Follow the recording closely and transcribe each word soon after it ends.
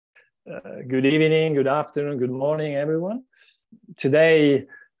Good evening, good afternoon, good morning, everyone. Today,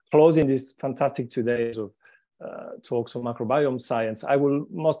 closing these fantastic 2 days of talks on microbiome science, I will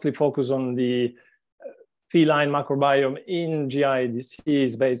mostly focus on the feline microbiome in GI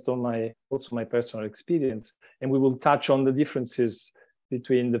disease based on my personal experience. And we will touch on the differences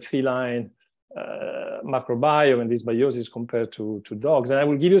between the feline microbiome and dysbiosis compared to dogs. And I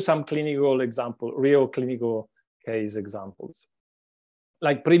will give you some clinical example, real clinical case examples.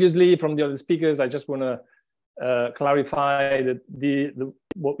 Like previously from the other speakers, I just want to clarify that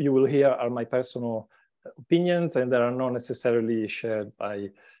what you will hear are my personal opinions, and they are not necessarily shared by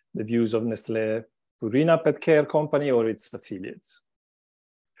the views of Nestlé Purina Pet Care Company or its affiliates.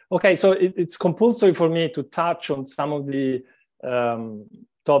 Okay, so it's compulsory for me to touch on some of the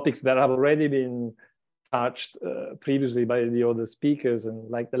topics that have already been touched previously by the other speakers, and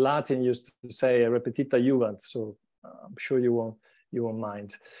like the Latin used to say, repetita iuvant, so I'm sure you won't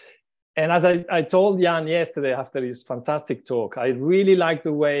mind. And as I told Jan yesterday after his fantastic talk, I really like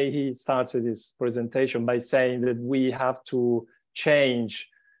the way he started his presentation by saying that we have to change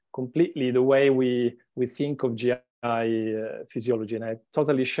completely the way we think of GI physiology, and I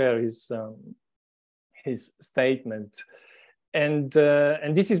totally share his statement. And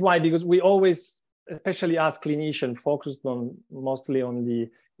this is why, because we always, especially as clinicians, focused mostly on the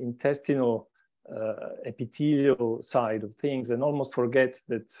intestinal epithelial side of things, and almost forget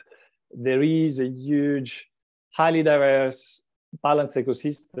that there is a huge, highly diverse, balanced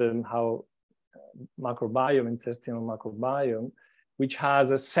ecosystem, how microbiome, intestinal microbiome, which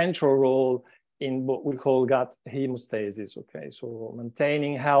has a central role in what we call gut hemostasis. Okay, so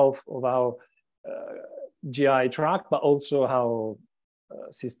maintaining health of our GI tract, but also how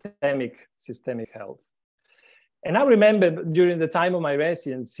systemic health. And I remember during the time of my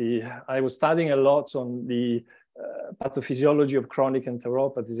residency, I was studying a lot on the pathophysiology of chronic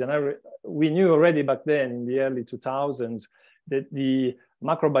enteropathies. And we knew already back then in the early 2000s that the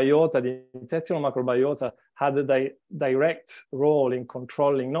microbiota, the intestinal microbiota, had a direct role in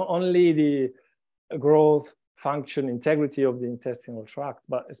controlling not only the growth, function, integrity of the intestinal tract,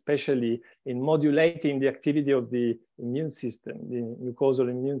 but especially in modulating the activity of the immune system, the mucosal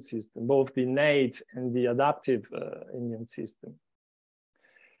immune system, both the innate and the adaptive immune system,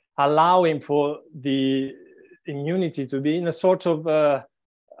 allowing for the immunity to be in a sort of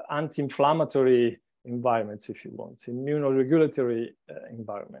anti-inflammatory environment, if you want, immunoregulatory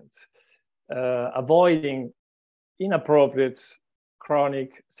environment, avoiding inappropriate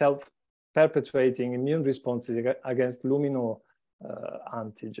chronic self-perpetuating immune responses against lumino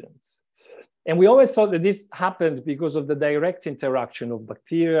antigens. And we always thought that this happened because of the direct interaction of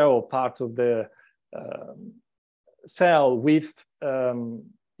bacteria or part of the cell with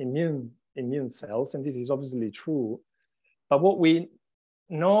immune cells, and this is obviously true. But what we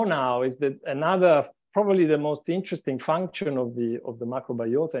know now is that another, probably the most interesting function of the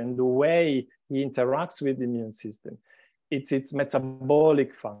microbiota and the way he interacts with the immune system, it's its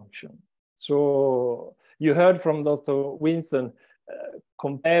metabolic function. So you heard from Dr. Winston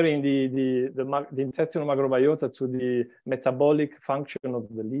comparing the intestinal microbiota to the metabolic function of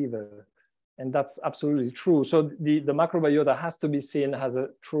the liver. And that's absolutely true. So the microbiota has to be seen as a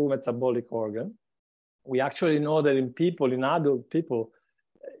true metabolic organ. We actually know that in people, in adult people,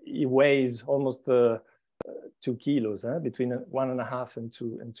 it weighs almost 2 kilos, between 1.5 and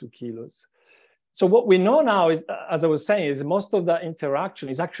 2 kilos. So what we know now is, as I was saying, is most of that interaction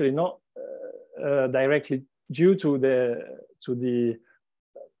is actually not directly due to the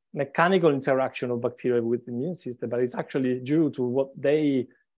mechanical interaction of bacteria with the immune system, but it's actually due to what they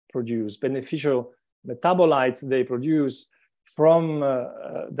produce, beneficial metabolites they produce from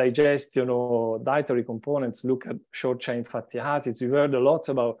digestion or dietary components. Look at short-chain fatty acids. We've heard a lot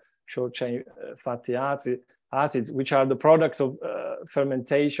about short-chain fatty acids, which are the products of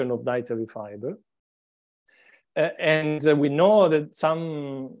fermentation of dietary fiber. And we know that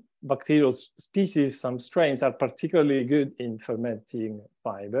some bacterial species, some strains, are particularly good in fermenting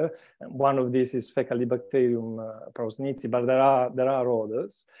fiber. And one of these is Faecalibacterium prausnitzii, but there are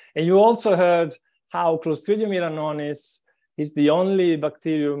others. And you also heard how Clostridium rhamnosus is the only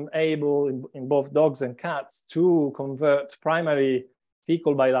bacterium able in both dogs and cats to convert primary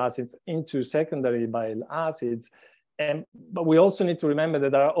fecal bile acids into secondary bile acids. But we also need to remember that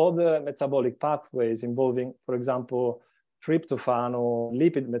there are other metabolic pathways involving, for example, tryptophan or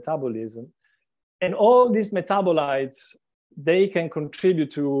lipid metabolism. And all these metabolites, they can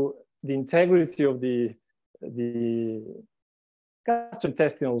contribute to the integrity of the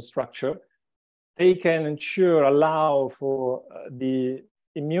gastrointestinal structure. They can allow for the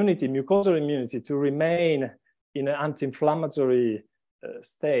immunity, mucosal immunity, to remain in an anti-inflammatory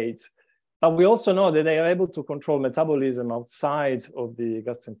state. But we also know that they are able to control metabolism outside of the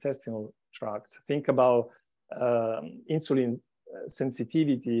gastrointestinal tract. Think about insulin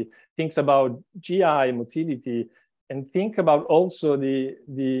sensitivity, think about GI motility, and think about also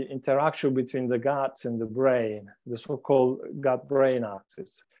the interaction between the gut and the brain, the so-called gut-brain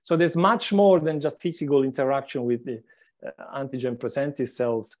axis. So there's much more than just physical interaction with the antigen-presenting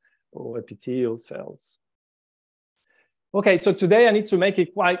cells or epithelial cells. Okay, so today I need to make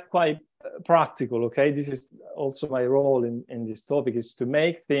it quite practical, okay? This is also my role in this topic, is to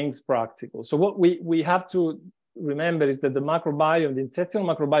make things practical. So what we have to remember is that the microbiome, the intestinal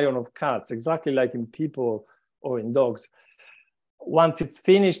microbiome of cats, exactly like in people or in dogs, once it's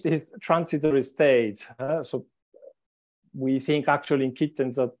finished its transitory stage, so we think actually in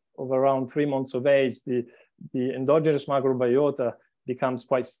kittens of around 3 months of age, the endogenous microbiota becomes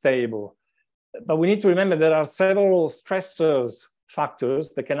quite stable. But we need to remember there are several stressors, factors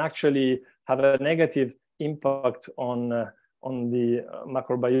that can actually have a negative impact on the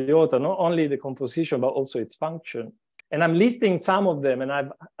microbiota, not only the composition, but also its function. And I'm listing some of them, and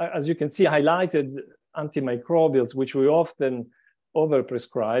I've, as you can see, highlighted antimicrobials, which we often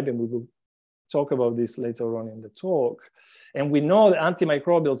overprescribe, and we will talk about this later on in the talk. And we know that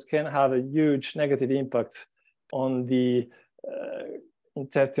antimicrobials can have a huge negative impact on the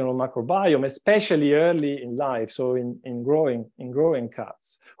intestinal microbiome, especially early in life, so in growing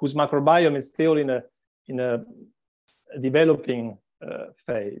cats, whose microbiome is still in a developing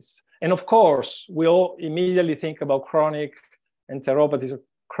phase. And of course, we all immediately think about chronic enteropathies,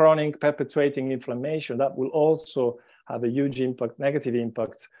 chronic perpetuating inflammation. That will also have a huge impact, negative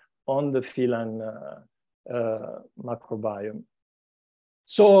impact on the feline microbiome.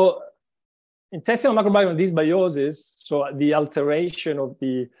 So intestinal microbiome dysbiosis, so the alteration of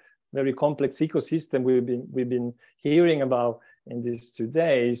the very complex ecosystem we've been hearing about in these 2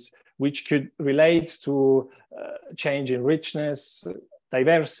 days, which could relate to change in richness,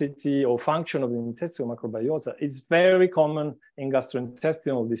 diversity, or function of the intestinal microbiota. It's very common in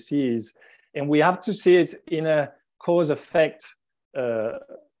gastrointestinal disease, and we have to see it in a cause-effect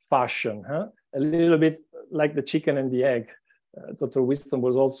fashion, a little bit like the chicken and the egg. Dr. Wisdom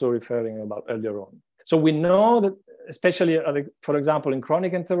was also referring about earlier on. So we know that, especially, for example, in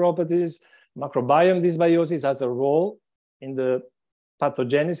chronic enteropathies, microbiome dysbiosis has a role in the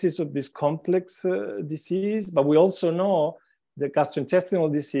pathogenesis of this complex disease, but we also know that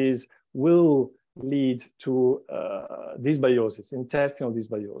gastrointestinal disease will lead to dysbiosis, intestinal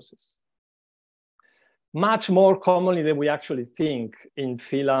dysbiosis. Much more commonly than we actually think in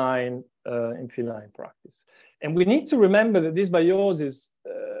feline practice. And we need to remember that dysbiosis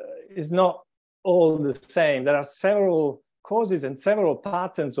is not all the same. There are several causes and several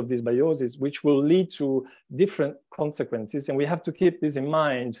patterns of dysbiosis which will lead to different consequences. And we have to keep this in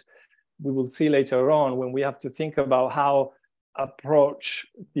mind. We will see later on when we have to think about how approach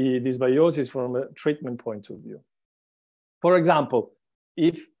the dysbiosis from a treatment point of view. For example,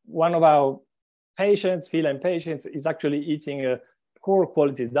 if one of our patients, feline patients, is actually eating a poor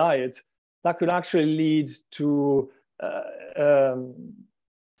quality diet, that could actually lead to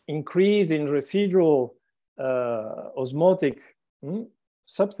increase in residual osmotic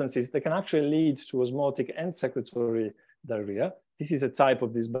substances that can actually lead to osmotic and secretory diarrhea. This is a type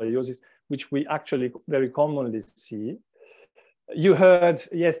of dysbiosis which we actually very commonly see. You heard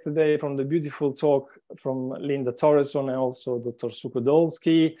yesterday from the beautiful talk from Linda Torreson and also Dr.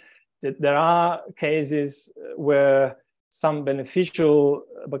 Suchodolski that there are cases where some beneficial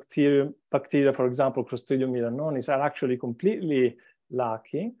bacteria, for example, Clostridium melanonis, are actually completely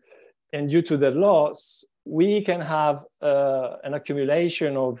lacking. And due to their loss, we can have an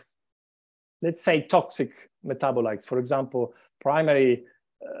accumulation of, let's say, toxic metabolites, for example, primary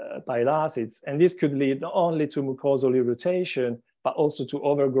bile acids. And this could lead not only to mucosal irritation, but also to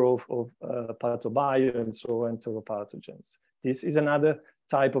overgrowth of pathobionts or enteropathogens. This is another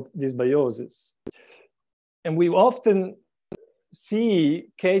type of dysbiosis. And we often see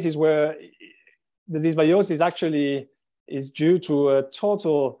cases where the dysbiosis actually is due to a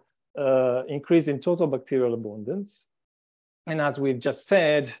total increase in total bacterial abundance. And as we've just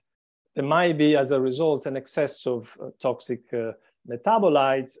said, there might be, as a result, an excess of toxic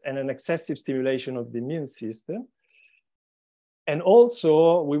metabolites and an excessive stimulation of the immune system. And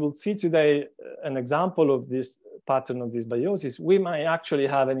also, we will see today an example of this pattern of dysbiosis. We might actually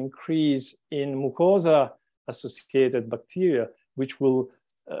have an increase in mucosa-associated bacteria, which will,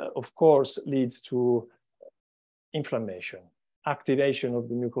 of course, lead to inflammation, activation of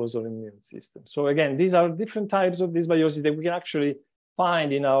the mucosal immune system. So again, these are different types of dysbiosis that we can actually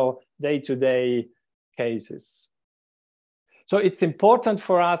find in our day-to-day cases. So it's important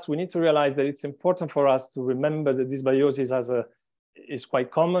for us, we need to realize that it's important for us to remember that dysbiosis is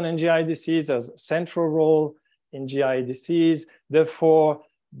quite common in GI disease, has a central role in GI disease. Therefore,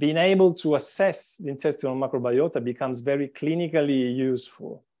 being able to assess the intestinal microbiota becomes very clinically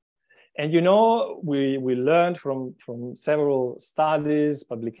useful. And you know, we learned from several studies,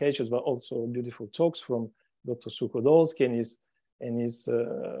 publications, but also beautiful talks from Dr. Suchodolski and his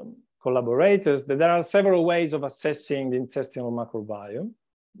collaborators, that there are several ways of assessing the intestinal microbiome,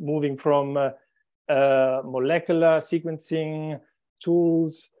 moving from molecular sequencing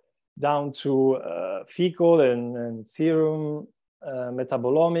tools down to fecal and serum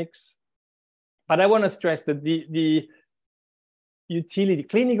metabolomics. But I want to stress that the utility,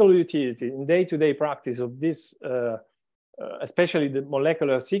 clinical utility in day-to-day practice of this, especially the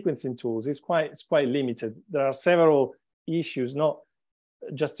molecular sequencing tools, is quite limited. There are several issues, not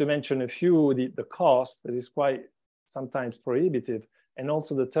just to mention a few, the cost that is quite sometimes prohibitive, and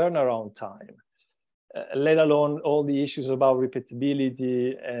also the turnaround time, let alone all the issues about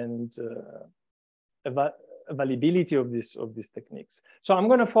repeatability and availability of these techniques. So I'm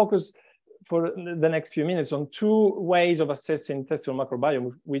going to focus for the next few minutes on two ways of assessing intestinal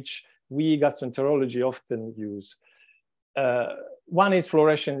microbiome, which we gastroenterology often use. One is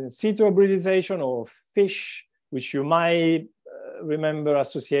fluorescent in situ hybridization, or FISH, which you might remember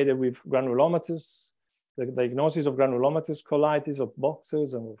associated with granulomatous, the diagnosis of granulomatous colitis of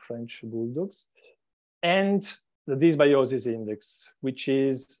boxers and French bulldogs, and the dysbiosis index, which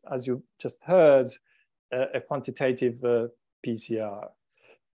is, as you just heard, a quantitative PCR.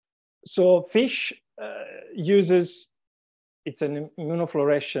 So FISH uses, it's an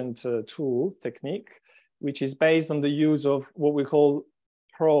immunofluorescent tool technique, which is based on the use of what we call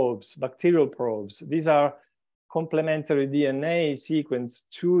probes, bacterial probes. These are complementary DNA sequence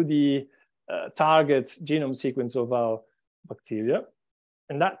to the target genome sequence of our bacteria.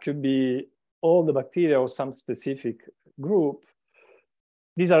 And that could be all the bacteria or some specific group.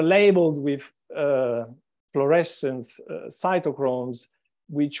 These are labeled with fluorescence cytochromes,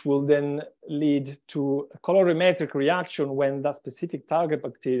 which will then lead to a colorimetric reaction when that specific target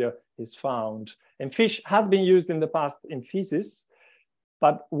bacteria is found. And FISH has been used in the past in feces,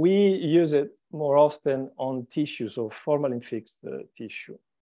 but we use it more often on tissue, so formalin-fixed tissue.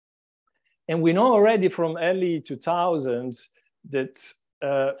 And we know already from early 2000s that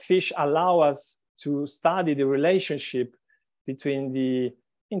FISH allow us to study the relationship between the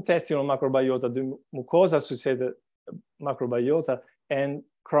intestinal microbiota, the mucosa-associated microbiota, and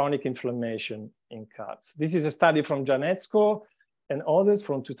chronic inflammation in cats. This is a study from Janetsko and others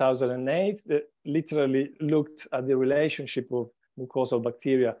from 2008 that literally looked at the relationship of mucosal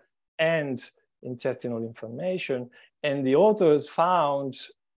bacteria and intestinal inflammation. And the authors found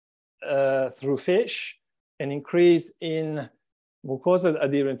through FISH an increase in mucosal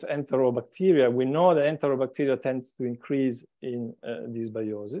adherent enterobacteria. We know that enterobacteria tends to increase in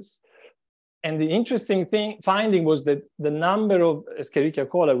dysbiosis. And the interesting finding was that the number of Escherichia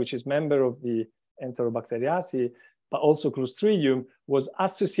coli, which is member of the Enterobacteriaceae, but also Clostridium, was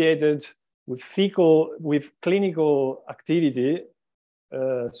associated with clinical activity.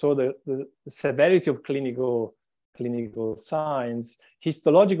 So the severity of clinical signs,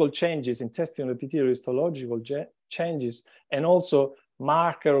 histological changes, intestinal epithelial histological changes, and also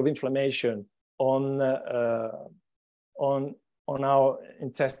marker of inflammation on our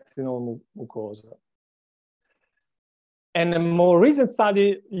intestinal mucosa. And a more recent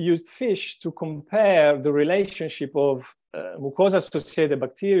study used FISH to compare the relationship of mucosa-associated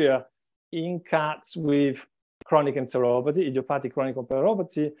bacteria in cats with chronic enteropathy, idiopathic chronic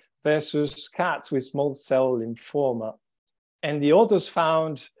enteropathy, versus cats with small cell lymphoma. And the authors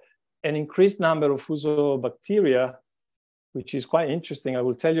found an increased number of fusobacteria, which is quite interesting. I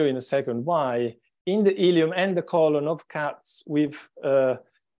will tell you in a second why, in the ileum and the colon of cats with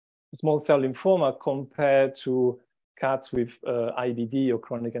small cell lymphoma compared to cats with IBD or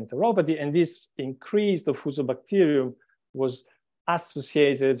chronic enteropathy. And this increase of fusobacterium was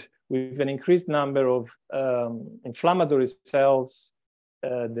associated with an increased number of inflammatory cells,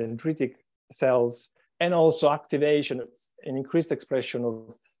 dendritic cells, and also activation, an increased expression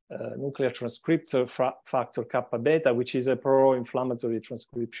of nuclear transcriptor factor kappa beta, which is a pro-inflammatory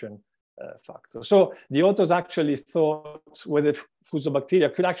transcription factor. So the authors actually thought whether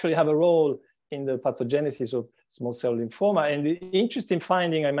fusobacteria could actually have a role in the pathogenesis of small cell lymphoma. And the interesting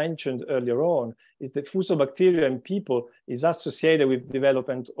finding I mentioned earlier on is that fusobacteria in people is associated with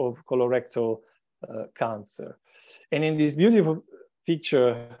development of colorectal cancer. And in this beautiful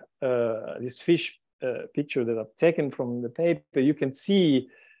picture, this FISH picture that I've taken from the paper, you can see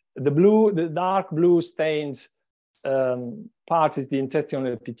the dark blue stained part is the intestinal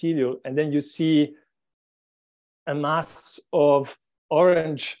epithelium, and then you see a mass of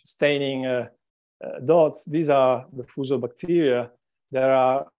orange staining dots. These are the fusobacteria that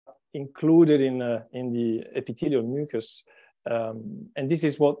are included in the epithelial mucus. And this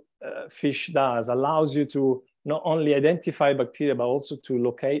is what fish does, allows you to not only identify bacteria, but also to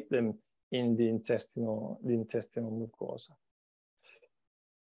locate them in the intestinal mucosa.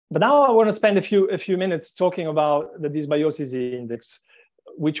 But now I want to spend a few minutes talking about the dysbiosis index,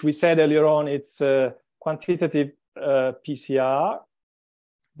 which we said earlier on, it's a quantitative PCR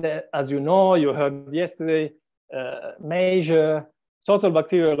that, as you know, you heard yesterday, measure total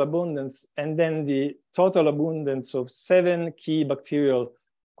bacterial abundance and then the total abundance of 7 key bacterial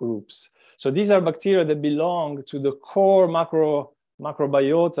groups. So these are bacteria that belong to the core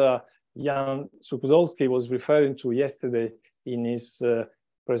macrobiota Jan Sukudolski was referring to yesterday in his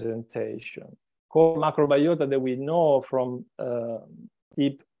presentation. Core macrobiota that we know from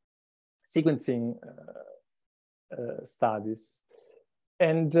deep sequencing studies.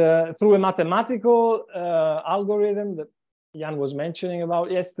 And through a mathematical algorithm that Jan was mentioning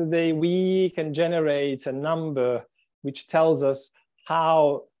about yesterday, we can generate a number which tells us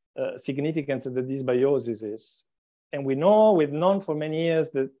how significant the dysbiosis is. And we know, we've known for many years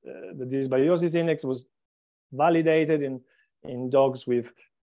that the dysbiosis index was validated in dogs with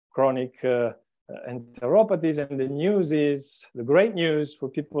chronic enteropathies. And the news is, the great news for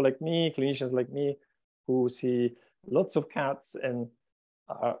people like me, clinicians like me, who see lots of cats and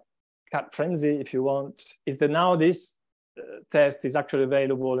are cat frenzy, if you want, is that now this test is actually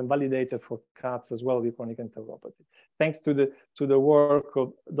available and validated for cats as well with chronic enteropathy. Thanks to the work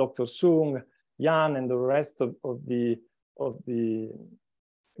of Dr. Sung, Jan, and the rest of the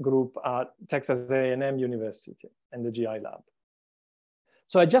group at Texas A&M University and the GI lab.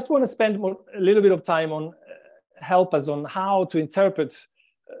 So I just want to spend a little bit of time on help us on how to interpret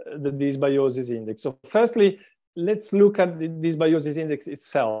the dysbiosis index. So firstly, let's look at the dysbiosis index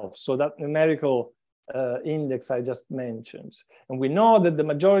itself. So that numerical index I just mentioned. And we know that the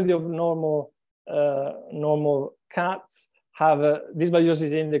majority of normal cats have a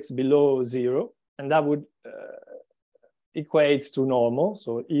dysbiosis index below 0, and that would equate to normal,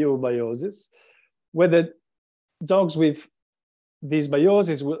 so eubiosis. Whether dogs with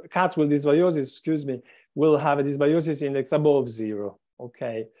dysbiosis, cats with dysbiosis, excuse me, will have a dysbiosis index above 0,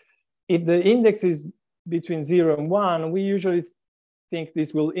 okay? If the index is between 0 and 1, we usually think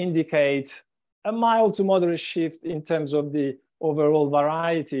this will indicate a mild to moderate shift in terms of the overall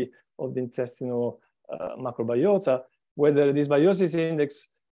variety of the intestinal macrobiota. Whether this dysbiosis index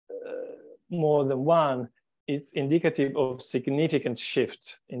more than 1, it's indicative of significant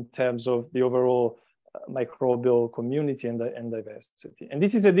shift in terms of the overall microbial community and diversity. And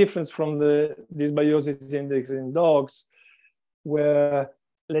this is a difference from the dysbiosis index in dogs, where,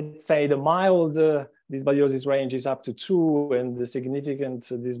 let's say, the mild dysbiosis range is up to 2, and the significant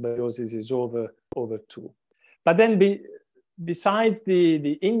dysbiosis is over 2. But then besides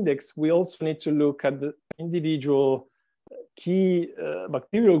the index, we also need to look at the individual key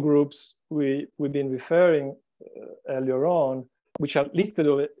bacterial groups we've been referring earlier on, which are listed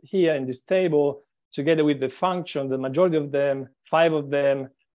over here in this table, together with the function. The majority of them, 5 of them,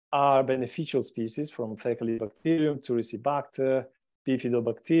 are beneficial species, from Faecalibacterium to Ricibacter,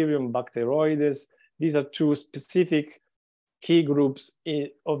 Bifidobacterium, Bacteroides. These are 2 specific key groups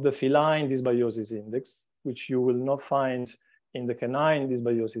of the feline dysbiosis index, which you will not find in the canine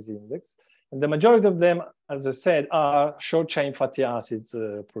dysbiosis index. And the majority of them, as I said, are short-chain fatty acids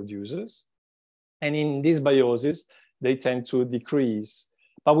producers. And in dysbiosis, they tend to decrease.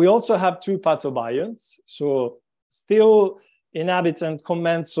 But we also have 2 pathobionts, so still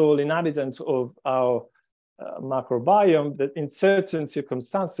commensal inhabitants of our microbiome that in certain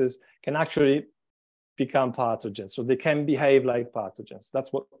circumstances can actually become pathogens. So they can behave like pathogens.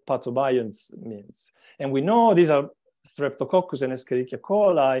 That's what pathobionts means. And we know these are Streptococcus and Escherichia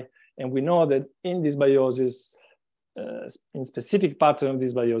coli, and we know that in dysbiosis, in specific pattern of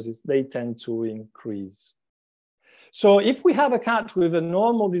dysbiosis, they tend to increase. So if we have a cat with a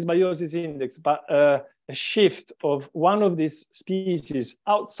normal dysbiosis index, but a shift of one of these species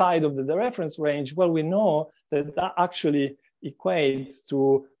outside of the reference range, well, we know that that actually equates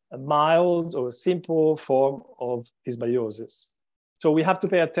to a mild or simple form of dysbiosis. So we have to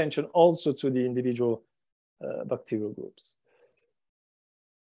pay attention also to the individual bacterial groups.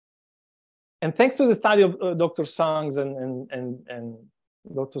 And thanks to the study of Dr. Sangs and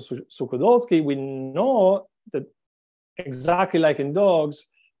Dr. Sukudolski, we know that exactly like in dogs,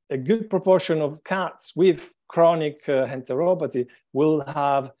 a good proportion of cats with chronic enteropathy will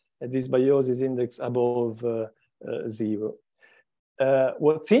have a dysbiosis index above 0.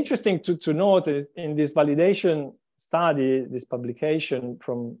 What's interesting to note is in this validation study, this publication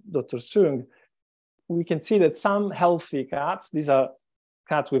from Dr. Sung, we can see that some healthy cats, these are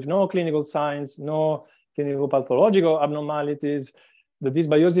cats with no clinical signs, no clinical pathological abnormalities, the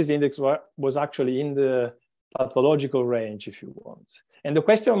dysbiosis index was actually in the pathological range, if you want. And the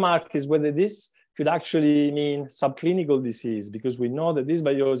question mark is whether this could actually mean subclinical disease, because we know that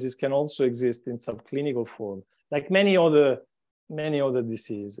dysbiosis can also exist in subclinical form, like many other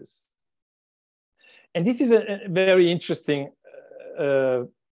diseases. And this is a very interesting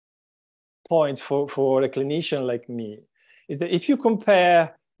point for a clinician like me, is that if you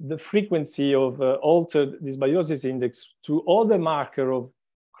compare the frequency of altered dysbiosis index to other marker of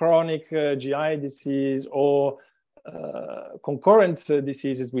chronic GI disease or concurrent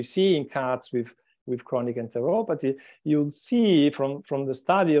diseases we see in cats with chronic enteropathy, you'll see from the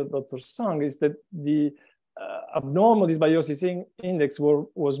study of Dr. Sung is that the abnormal dysbiosis index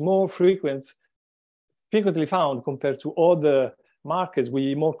was more frequently found compared to other markers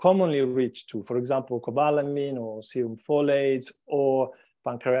we more commonly reach to, for example, cobalamin or serum folates or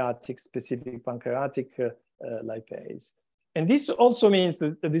specific pancreatic lipase. And this also means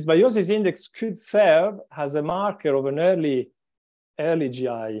that the dysbiosis index could serve as a marker of an early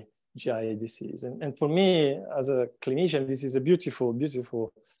GI disease. And for me, as a clinician, this is a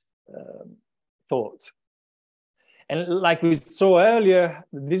beautiful thought. And like we saw earlier,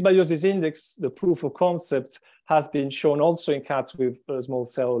 the dysbiosis index, the proof of concept, has been shown also in cats with small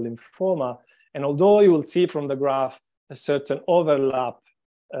cell lymphoma. And although you will see from the graph a certain overlap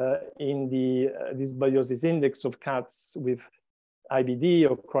in the dysbiosis index of cats with IBD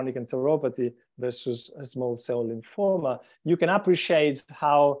or chronic enteropathy versus a small cell lymphoma, you can appreciate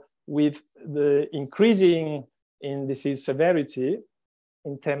how with the increasing in disease severity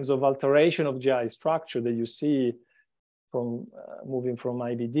in terms of alteration of GI structure that you see from moving from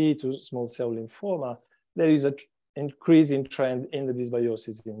IBD to small cell lymphoma, there is an increasing trend in the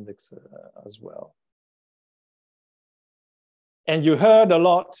dysbiosis index as well. And you heard a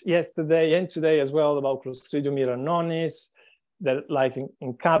lot yesterday and today as well about Clostridium iranonis, that like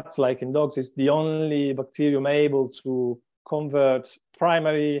in cats, like in dogs, is the only bacterium able to convert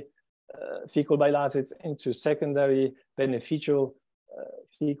primary fecal bile acids into secondary beneficial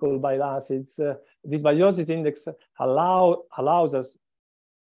fecal bile acids. Dysbiosis index allows us,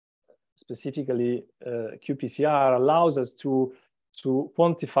 specifically qPCR, allows us to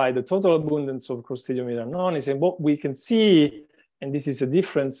quantify the total abundance of Clostridium iranonis. And what we can see, and this is a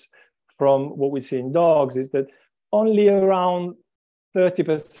difference from what we see in dogs, is that only around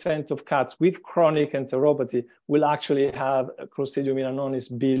 30% of cats with chronic enteropathy will actually have Clostridium iranonis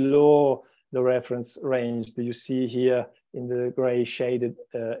below the reference range that you see here in the gray shaded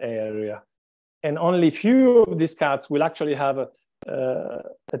area. And only few of these cats will actually have a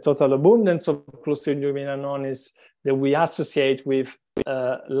total abundance of Clostridium iranonis that we associate with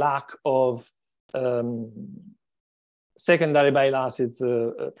lack of secondary bile acids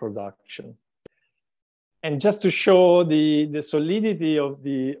production. And just to show the solidity of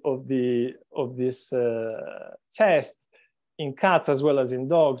this test in cats as well as in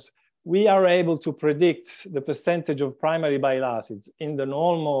dogs, we are able to predict the percentage of primary bile acids in the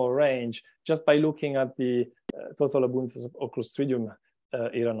normal range just by looking at the total abundance of Clostridium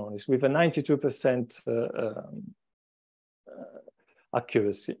iranonis with a 92%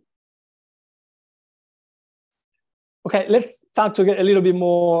 accuracy. Okay, let's start to get a little bit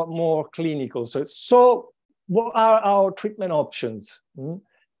more clinical. So what are our treatment options?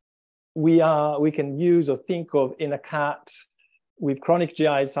 We can use or think of in a cat with chronic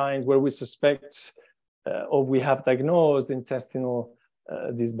GI signs where we suspect or we have diagnosed intestinal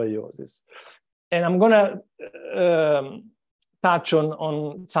dysbiosis. And I'm gonna touch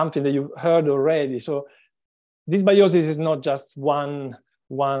on something that you've heard already. So dysbiosis is not just one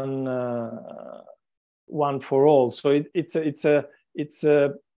for all. So it's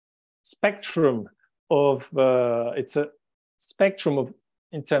a spectrum of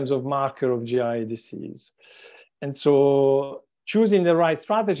in terms of marker of GI disease. And so choosing the right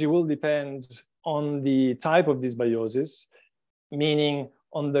strategy will depend on the type of dysbiosis, meaning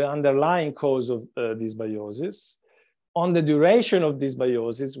on the underlying cause of dysbiosis, on the duration of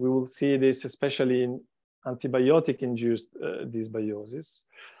dysbiosis. We will see this especially in antibiotic-induced dysbiosis,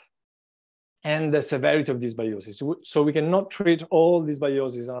 and the severity of dysbiosis. So we cannot treat all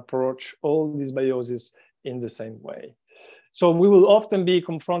dysbiosis and approach all dysbiosis in the same way. So we will often be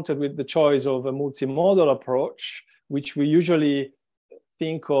confronted with the choice of a multimodal approach, which we usually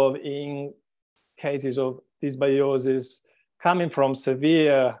think of in cases of dysbiosis coming from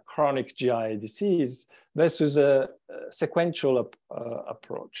severe chronic GI disease versus a sequential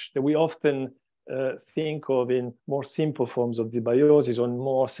approach that we often think of in more simple forms of dysbiosis or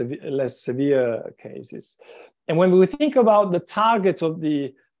more less severe cases. And when we think about the target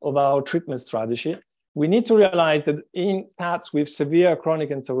of our treatment strategy, we need to realize that in cats with severe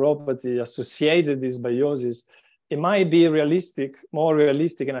chronic enteropathy associated with dysbiosis, it might be more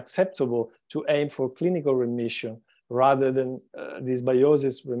realistic and acceptable to aim for clinical remission rather than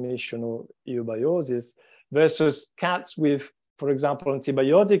dysbiosis remission or eubiosis, versus cats with, for example,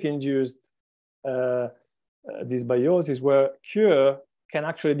 antibiotic-induced dysbiosis, where cure can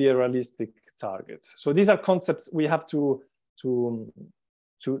actually be a realistic target. So these are concepts we have to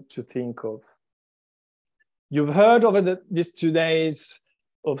think of. You've heard over these 2 days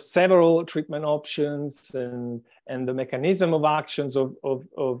of several treatment options and the mechanism of actions of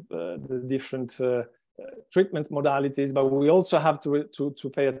the different treatment modalities, but we also have to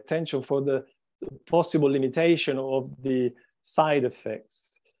pay attention for the possible limitation of the side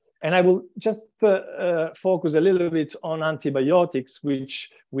effects. And I will just focus a little bit on antibiotics, which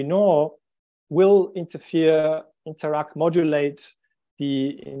we know will interact, modulate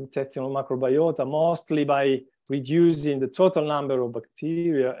the intestinal microbiota, mostly by reducing the total number of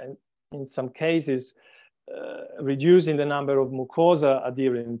bacteria, and in some cases, reducing the number of mucosa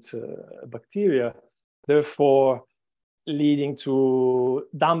adherent bacteria, therefore leading to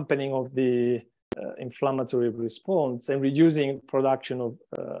dampening of the inflammatory response and reducing production of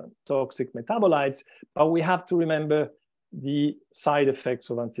toxic metabolites. But we have to remember the side effects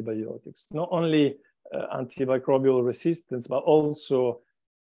of antibiotics, not only antimicrobial resistance, but also,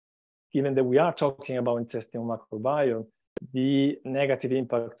 given that we are talking about intestinal microbiome, the negative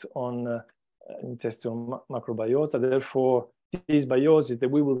impact on intestinal microbiota. Therefore, these dysbiosis that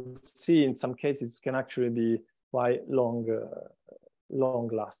we will see in some cases can actually be quite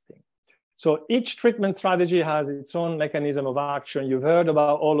long-lasting. So each treatment strategy has its own mechanism of action. You've heard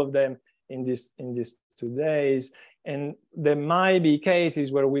about all of them in these 2 days, and there might be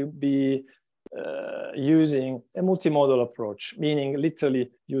cases where we'll be using a multimodal approach, meaning literally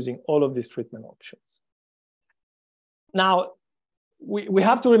using all of these treatment options. Now, we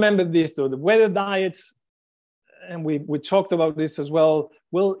have to remember this, though, whether diet, and we talked about this as well,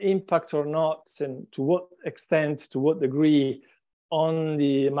 will impact or not, and to what extent, to what degree, on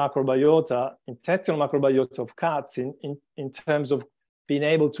the microbiota, intestinal microbiota of cats in terms of being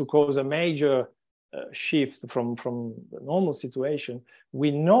able to cause a major shift from the normal situation.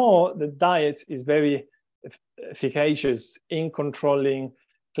 We know that diet is very efficacious in controlling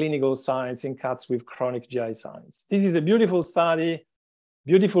clinical signs in cats with chronic GI signs. This is a beautiful study,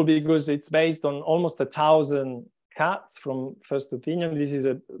 beautiful because it's based on almost 1,000 cats from first opinion. This is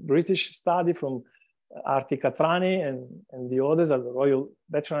a British study from Arti Katrani and the others at the Royal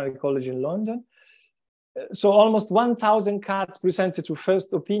Veterinary College in London. So almost 1,000 cats presented to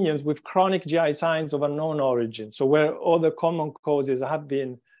first opinions with chronic GI signs of unknown origin, so where other common causes have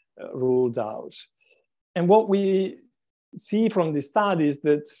been ruled out. And what we see from the studies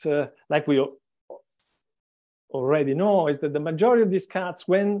that, like we already know, is that the majority of these cats,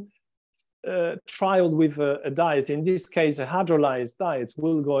 when trialed with a diet, in this case a hydrolyzed diet,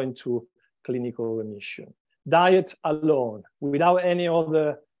 will go into clinical remission. Diet alone, without any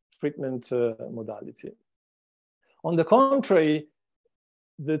other treatment modality. On the contrary,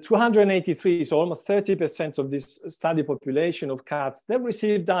 the 283, so almost 30% of this study population of cats, they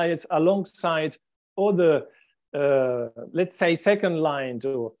received diets alongside other, let's say, second line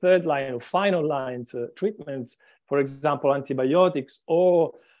or third line or final line treatments, for example, antibiotics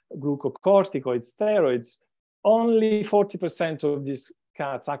or glucocorticoids, steroids. Only 40% of these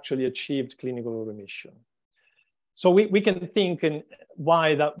cats actually achieved clinical remission. So we can think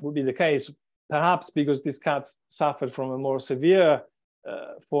why that would be the case. Perhaps because these cats suffered from a more severe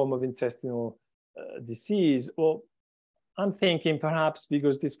form of intestinal disease, or I'm thinking perhaps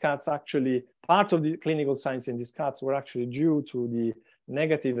because these cats actually, part of the clinical signs in these cats were actually due to the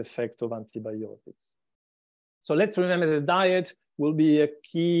negative effect of antibiotics. So let's remember the diet will be a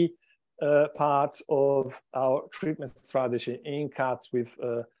key part of our treatment strategy in cats with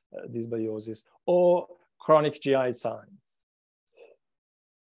dysbiosis or chronic GI signs.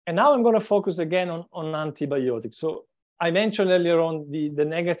 And now I'm going to focus again on antibiotics. So I mentioned earlier on the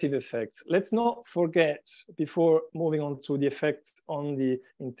negative effects. Let's not forget, before moving on to the effect on the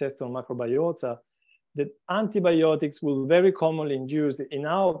intestinal microbiota, that antibiotics will very commonly induce in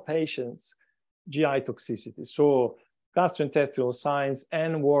our patients GI toxicity. So gastrointestinal signs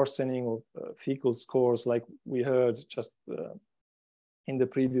and worsening of fecal scores, like we heard just in the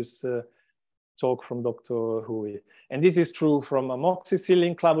previous talk from Dr. Hui. And this is true from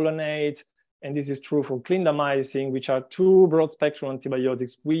amoxicillin clavulanate, and this is true for clindamycin, which are two broad-spectrum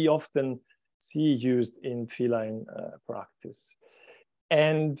antibiotics we often see used in feline practice.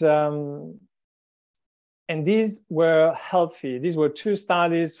 And these were healthy. These were two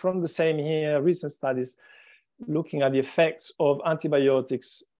studies from the same year, recent studies, looking at the effects of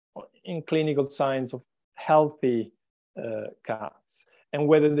antibiotics in clinical signs of healthy cats, and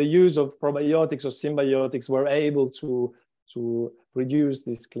whether the use of probiotics or symbiotics were able to reduce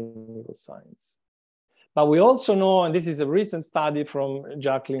these clinical signs. But we also know, and this is a recent study from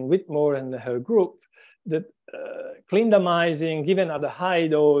Jacqueline Whitmore and her group, that clindamycin given at a high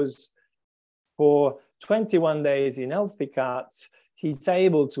dose for 21 days in healthy cats, he's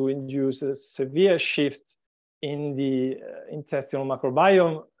able to induce a severe shift in the intestinal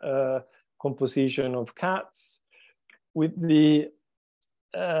microbiome composition of cats, with the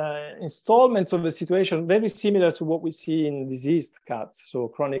installments of the situation very similar to what we see in diseased cats, so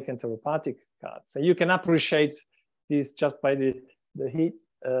chronic enteropathic cats. And you can appreciate this just by the heat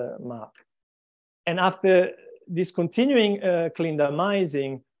map. And after discontinuing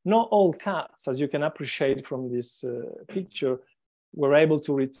clindamycin, not all cats, as you can appreciate from this picture, were able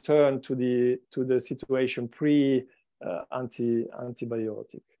to return to the situation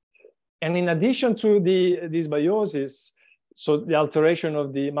pre-antibiotic. And in addition to the dysbiosis, so the alteration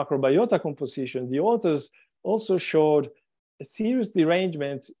of the microbiota composition, the authors also showed a serious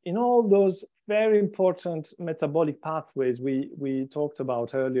derangement in all those very important metabolic pathways we talked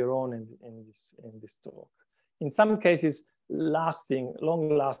about earlier on in this talk. In some cases,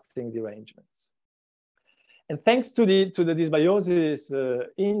 long-lasting derangements. And thanks to the dysbiosis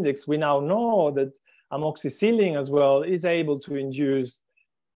index, we now know that amoxicillin as well is able to induce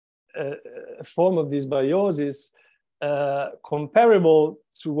a form of dysbiosis comparable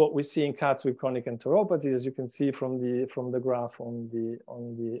to what we see in cats with chronic enteropathy, as you can see from the graph on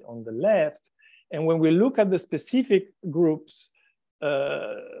the left. And when we look at the specific groups,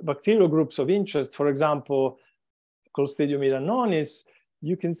 bacterial groups of interest, for example, Clostridium iranonis,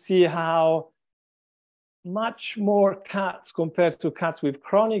 you can see how much more cats compared to cats with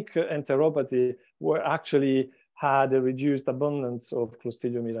chronic enteropathy were actually had a reduced abundance of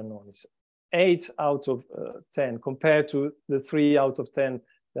Clostridium iranonis. 8 out of 10 compared to the 3 out of 10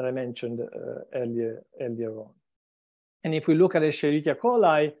 that I mentioned earlier on. And if we look at Escherichia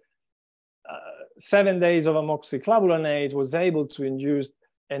coli, 7 days of amoxiclavulanate was able to induce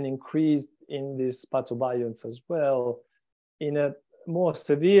an increase in these pathobionts as well, in a more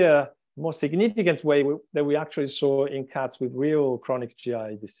severe, more significant way that we actually saw in cats with real chronic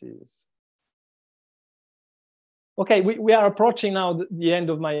GI disease. Okay, we are approaching now the end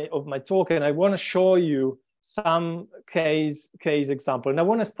of my talk, and I want to show you some case example. And I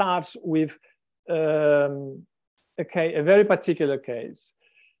want to start with a very particular case.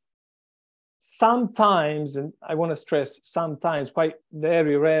 Sometimes, and I want to stress sometimes, quite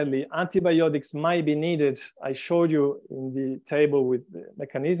very rarely, antibiotics might be needed. I showed you in the table with the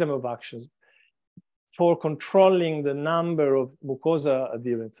mechanism of actions for controlling the number of mucosa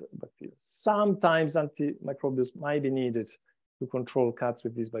adherent bacteria. Sometimes antimicrobials might be needed to control cats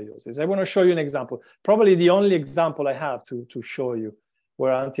with dysbiosis. I want to show you an example, probably the only example I have to show you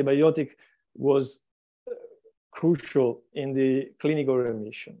where antibiotic was crucial in the clinical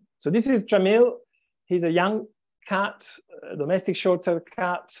remission. So this is Jamil. He's a young cat, a domestic short-tailed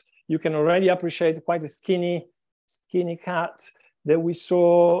cat. You can already appreciate quite a skinny cat that we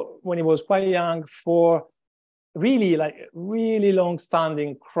saw when he was quite young for really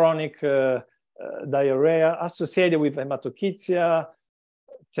long-standing chronic diarrhea associated with hematochezia,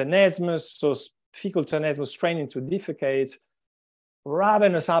 tenesmus, so fecal tenesmus straining to defecate,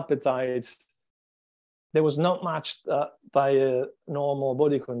 ravenous appetite. There was not matched by a normal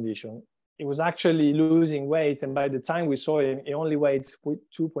body condition. He was actually losing weight, and by the time we saw him, he only weighed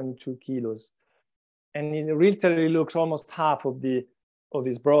 2.2 kilos. And he literally looks almost half of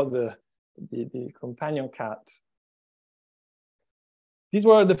his brother, the companion cat. These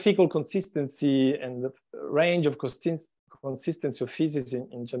were the fecal consistency and the range of consistency of feces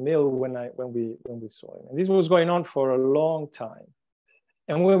in Jamil when we saw him. And this was going on for a long time.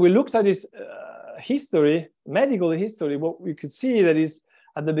 And when we looked at his history, medical history, what we could see that is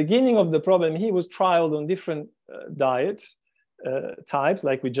at the beginning of the problem, he was trialed on different diet types,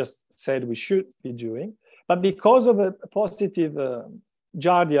 like we just said we should be doing. But because of a positive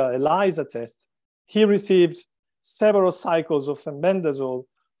Giardia ELISA test, he received several cycles of fenbendazole,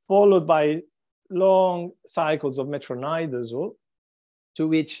 followed by long cycles of metronidazole, to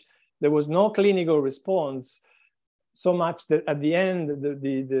which there was no clinical response, so much that at the end,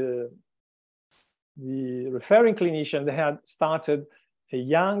 the referring clinician, they had started a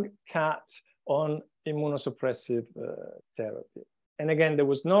young cat on immunosuppressive therapy. And again, there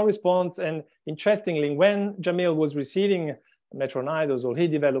was no response. And interestingly, when Jamil was receiving metronidazole, he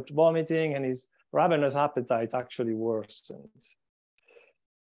developed vomiting and his ravenous appetite actually worsened.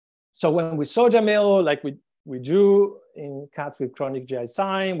 So when we saw Jamil, like we do in cats with chronic GI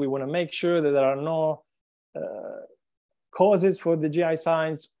sign, we want to make sure that there are no causes for the GI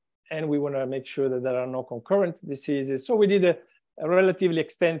signs, and we want to make sure that there are no concurrent diseases. So we did a relatively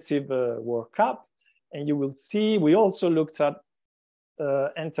extensive workup, and you will see we also looked at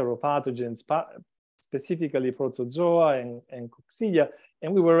enteropathogens, specifically protozoa and coccidia,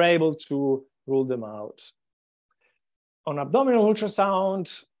 and we were able to rule them out. On abdominal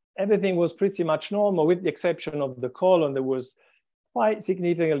ultrasound, everything was pretty much normal, with the exception of the colon that was quite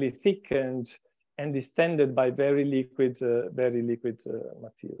significantly thickened and distended by very liquid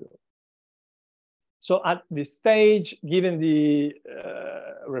material. So at this stage, given the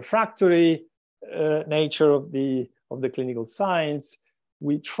refractory nature of the clinical signs,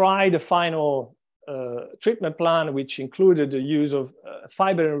 we tried a final treatment plan, which included the use of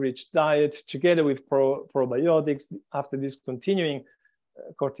fiber-enriched diets together with probiotics after discontinuing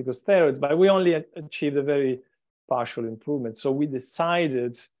corticosteroids, but we only achieved a very partial improvement. So we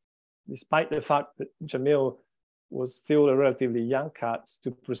decided, despite the fact that Jamil was still a relatively young cat,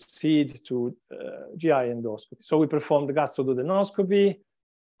 to proceed to GI endoscopy. So we performed the gastroduodenoscopy,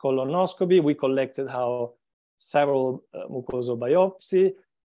 colonoscopy. We collected several mucosal biopsy.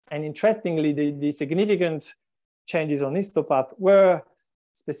 And interestingly, the significant changes on histopath were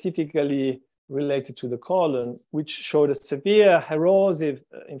specifically related to the colon, which showed a severe erosive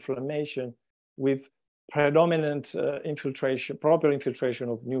inflammation with predominant infiltration, proper infiltration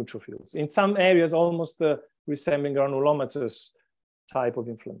of neutrophils. In some areas, almost resembling granulomatous type of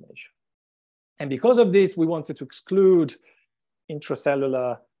inflammation. And because of this, we wanted to exclude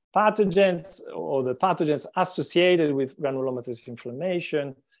intracellular pathogens or the pathogens associated with granulomatous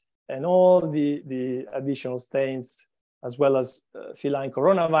inflammation, and all the additional stains, as well as feline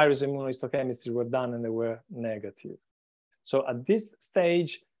coronavirus immunohistochemistry, were done and they were negative. So at this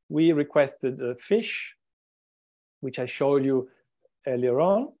stage, we requested FISH, which I showed you earlier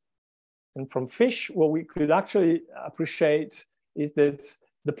on. And from FISH, what we could actually appreciate is that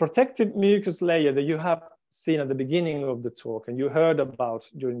the protective mucus layer that you have seen at the beginning of the talk and you heard about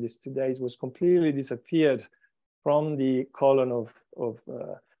during these 2 days was completely disappeared from the colon of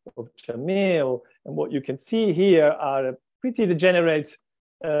Jamil. And what you can see here are a pretty degenerate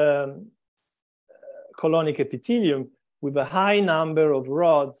colonic epithelium with a high number of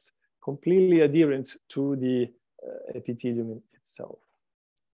rods completely adherent to the epithelium itself.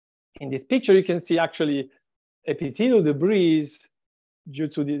 In this picture, you can see actually epithelial debris due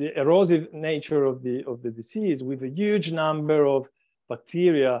to the erosive nature of the disease, with a huge number of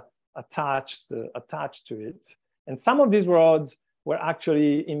bacteria attached to it. And some of these rods were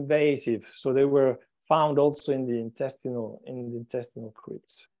actually invasive, so they were found also in the intestinal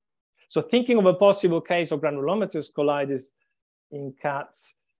crypt. So thinking of a possible case of granulomatous colitis in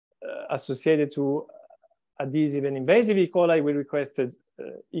cats associated to adhesive and invasive E. coli, we requested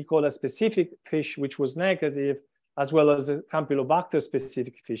E. coli specific FISH, which was negative, as well as a Campylobacter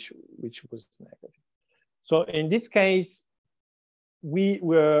specific FISH, which was negative. So in this case, we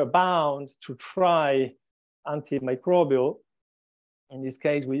were bound to try antimicrobial. In this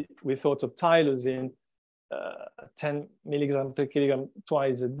case, we thought of Tylosin, 10 milligrams per kilogram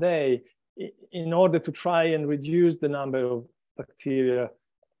twice a day, in order to try and reduce the number of bacteria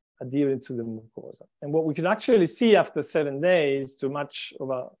adherent to the mucosa. And what we could actually see after 7 days, to much of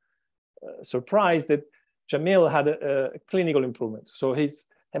a surprise, that Jamil had a clinical improvement. So his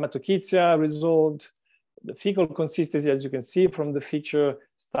hematochezia resolved, the fecal consistency, as you can see from the feature,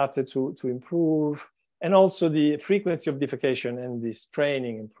 started to improve, and also the frequency of defecation and the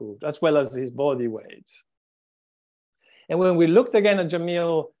straining improved, as well as his body weight. And when we looked again at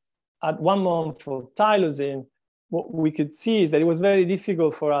Jamil at 1 month of Tylosin, what we could see is that it was very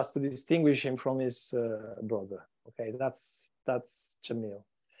difficult for us to distinguish him from his brother. Okay, that's Jamil.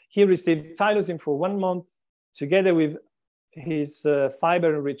 He received Tylosin for 1 month, together with his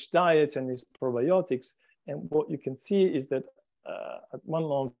fiber-enriched diet and his probiotics. And what you can see is that at 1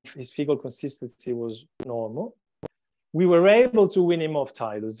 month, his fecal consistency was normal. We were able to wean him off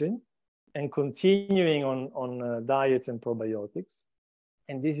Tylosin and continuing on diets and probiotics.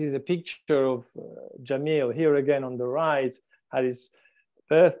 And this is a picture of Jamil here again on the right at his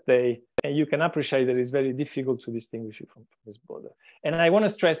birthday. And you can appreciate that it's very difficult to distinguish it from his brother. And I want to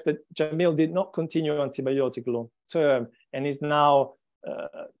stress that Jamil did not continue antibiotic long term and is now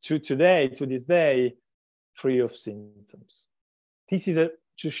to this day, free of symptoms. This is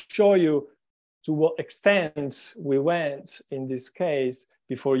to show you to what extent we went in this case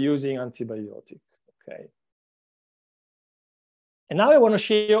before using antibiotic. Okay. And now I want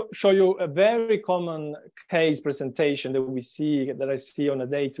to show you a very common case presentation that I see on a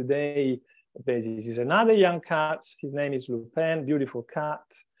day-to-day basis. Is another young cat. His name is Lupin, beautiful cat.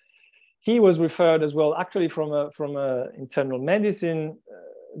 He was referred as well, actually from a internal medicine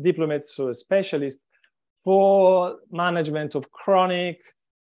diplomate, so a specialist, for management of chronic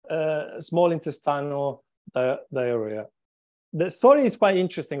small intestinal diarrhea. The story is quite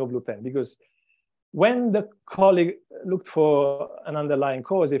interesting of Lupin, because when the colleague looked for an underlying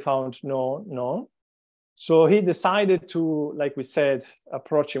cause, he found none. So he decided to, like we said,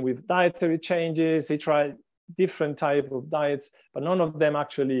 approach him with dietary changes. He tried different type of diets, but none of them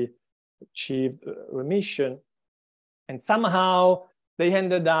actually achieved remission. And somehow they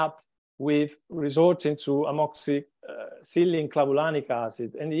ended up with resorting to amoxicillin clavulanic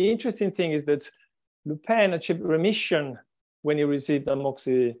acid. And the interesting thing is that Lupin achieved remission when he received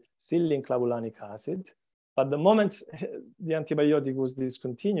amoxicillin clavulanic acid. But the moment the antibiotic was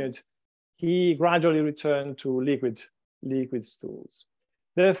discontinued, he gradually returned to liquid stools.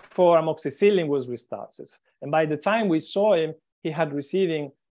 Therefore, amoxicillin was restarted. And by the time we saw him, he had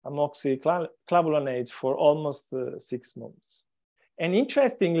receiving amoxiclavulanates for almost 6 months. And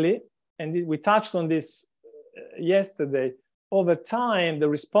interestingly, and we touched on this yesterday, over time, the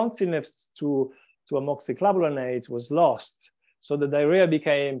responsiveness to amoxiclavulanates was lost. So the diarrhea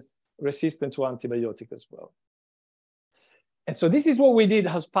became resistant to antibiotic as well. And so this is what we did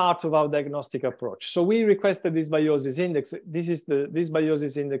as part of our diagnostic approach. So we requested this dysbiosis index. This is the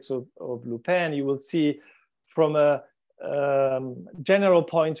dysbiosis index of Lupin. You will see from a general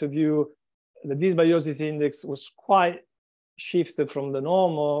point of view, the dysbiosis index was quite shifted from the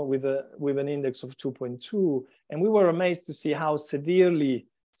normal with an index of 2.2. And we were amazed to see how severely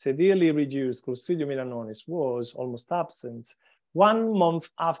reduced Clostridium rhamnosus was, almost absent, 1 month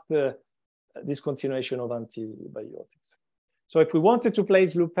after discontinuation of antibiotics. So if we wanted to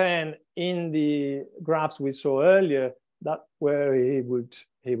place Lupin in the graphs we saw earlier, that's where he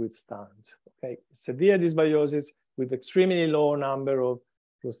would stand. Okay, severe dysbiosis with extremely low number of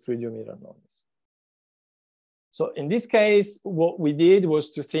Clostridium rhamnosus. So in this case, what we did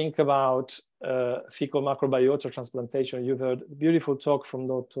was to think about fecal microbiota transplantation. You've heard a beautiful talk from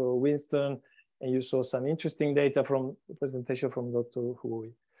Dr. Winston, and you saw some interesting data from the presentation from Dr. Hui.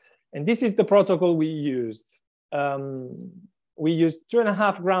 And this is the protocol we used. We used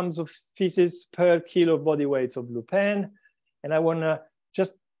 2.5 grams of feces per kilo of body weight of Lupin. And I want to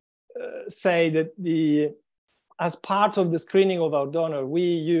just say that as part of the screening of our donor, we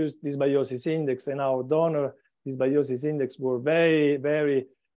used dysbiosis index, and our donor dysbiosis index were very, very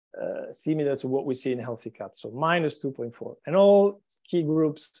similar to what we see in healthy cats, so minus 2.4. And all key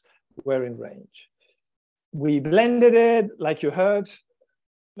groups were in range. We blended it, like you heard,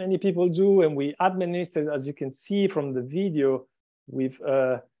 many people do, and we administered, as you can see from the video, with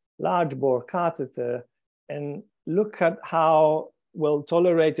a large bore catheter. And look at how well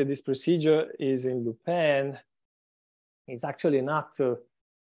tolerated this procedure is in Lupin. He's actually an actor.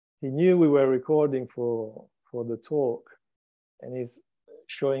 He knew we were recording for the talk, and he's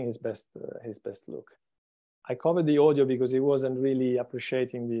showing his best look. I covered the audio because he wasn't really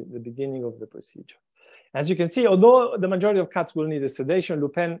appreciating the beginning of the procedure. As you can see, although the majority of cats will need a sedation,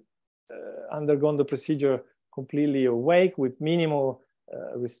 Lupin undergone the procedure completely awake with minimal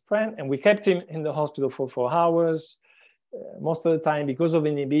restraint, and we kept him in the hospital for 4 hours. Most of the time, because of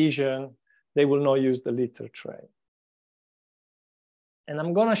inhibition, they will not use the litter tray. And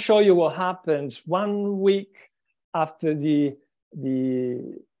I'm going to show you what happened 1 week after the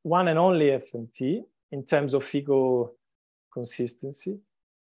one and only FMT in terms of fecal consistency,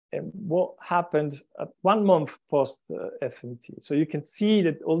 and what happened at 1 month post FMT. So you can see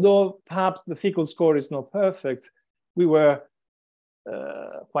that although perhaps the fecal score is not perfect, we were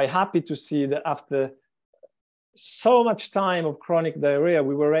quite happy to see that after so much time of chronic diarrhea,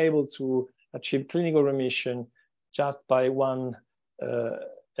 we were able to achieve clinical remission just by 1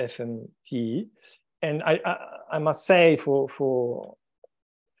 FMT. And I must say for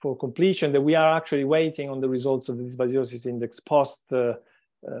completion that we are actually waiting on the results of the dysbiosis index post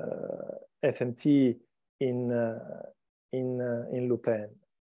FMT in Lupin.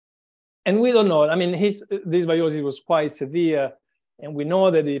 And we don't know. I mean, his dysbiosis was quite severe, and we know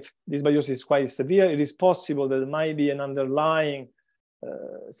that if dysbiosis is quite severe, it is possible that there might be an underlying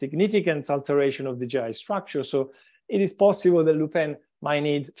significant alteration of the GI structure. So it is possible that Lupin might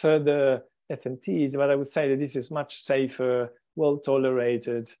need further FMTs, but I would say that this is much safer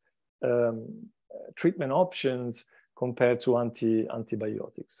well-tolerated treatment options compared to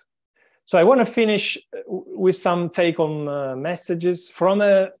antibiotics. So I want to finish with some take-home messages from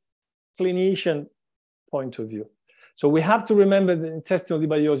a clinician point of view. So we have to remember that intestinal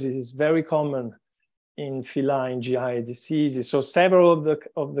dysbiosis is very common in feline GI diseases. So several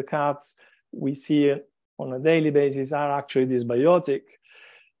of the cats we see on a daily basis are actually dysbiotic.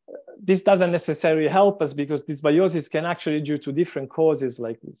 This doesn't necessarily help us because dysbiosis can actually be due to different causes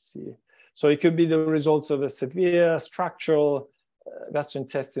like we see. So it could be the results of a severe structural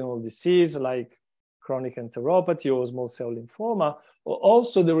gastrointestinal disease like chronic enteropathy or small cell lymphoma, or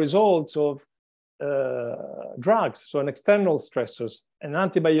also the results of drugs, so an external stressors, and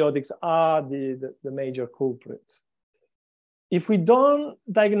antibiotics are the major culprit. If we don't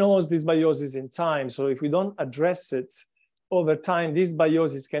diagnose dysbiosis in time, so if we don't address it over time,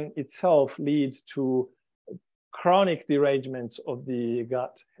 dysbiosis can itself lead to chronic derangement of the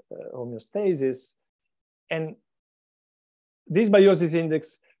gut homeostasis. And dysbiosis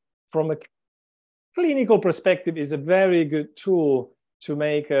index, from a clinical perspective, is a very good tool to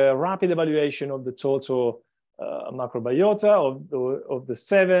make a rapid evaluation of the total microbiota of the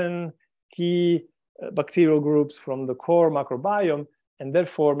 7 key bacterial groups from the core microbiome, and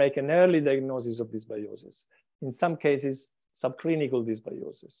therefore make an early diagnosis of dysbiosis. In some cases, subclinical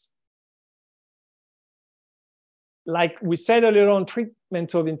dysbiosis. Like we said earlier on,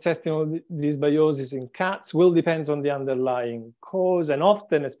 treatment of intestinal dysbiosis in cats will depend on the underlying cause, and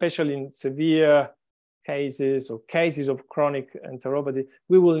often, especially in severe cases or cases of chronic enteropathy,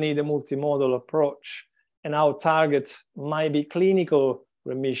 we will need a multimodal approach, and our target might be clinical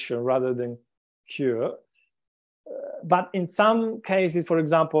remission rather than cure. But in some cases, for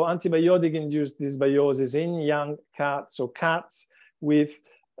example, antibiotic-induced dysbiosis in young cats or cats with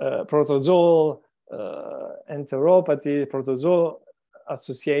protozoal enteropathy,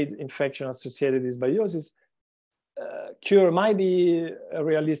 protozoal-associated infection-associated dysbiosis, cure might be a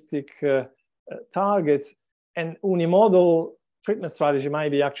realistic target, and unimodal treatment strategy might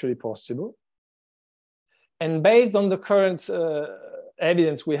be actually possible. And based on the current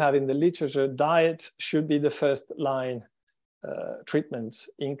evidence we have in the literature, diet should be the first line treatment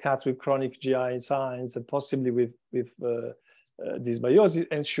in cats with chronic GI signs and possibly with dysbiosis,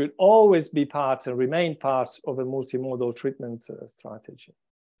 and should always be part and remain part of a multimodal treatment strategy.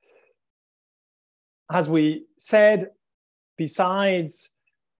 As we said, besides,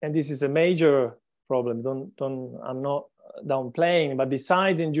 and this is a major problem, I'm not downplaying, but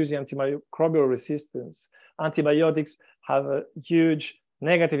besides inducing antimicrobial resistance, antibiotics have a huge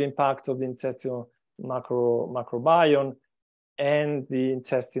negative impact of the intestinal microbiome and the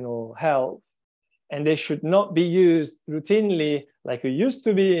intestinal health. And they should not be used routinely like it used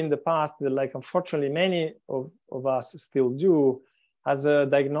to be in the past, like unfortunately many of us still do, as a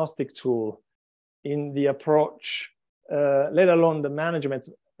diagnostic tool in the approach, let alone the management,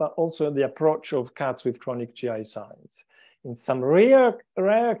 but also the approach of cats with chronic GI signs. In some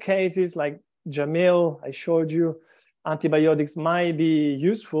rare cases, like Jamil, I showed you, antibiotics might be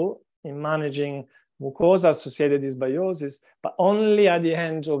useful in managing mucosa-associated dysbiosis, but only at the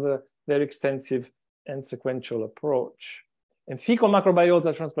end of a very extensive and sequential approach. And fecal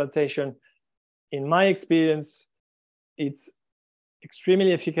microbiota transplantation, in my experience, it's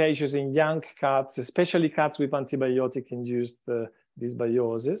extremely efficacious in young cats, especially cats with antibiotic-induced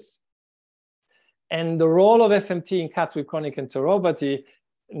dysbiosis. And the role of FMT in cats with chronic enteropathy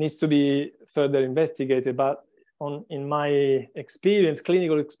needs to be further investigated, but in my experience,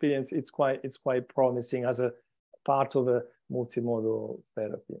 clinical experience, it's quite promising as a part of a multimodal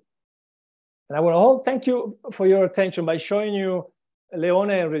therapy. And I want to thank you for your attention by showing you Leone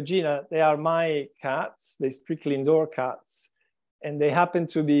and Regina. They are my cats. They're strictly indoor cats, and they happen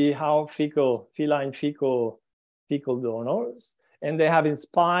to be feline fecal donors. And they have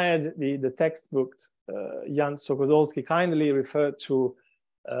inspired the textbook Jan Sokodolski kindly referred to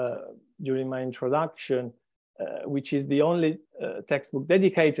during my introduction, which is the only textbook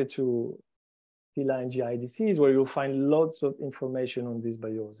dedicated to feline GI disease, where you'll find lots of information on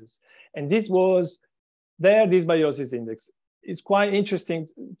dysbiosis. And this was their dysbiosis index. It's quite interesting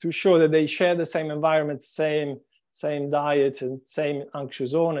to show that they share the same environment, same diet, and same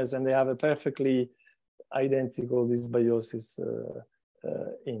anxious owners, and they have a perfectly identical dysbiosis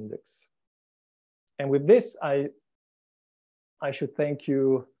index. And with this, I should thank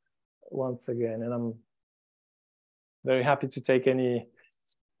you once again, and I'm very happy to take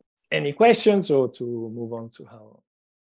any questions or to move on to how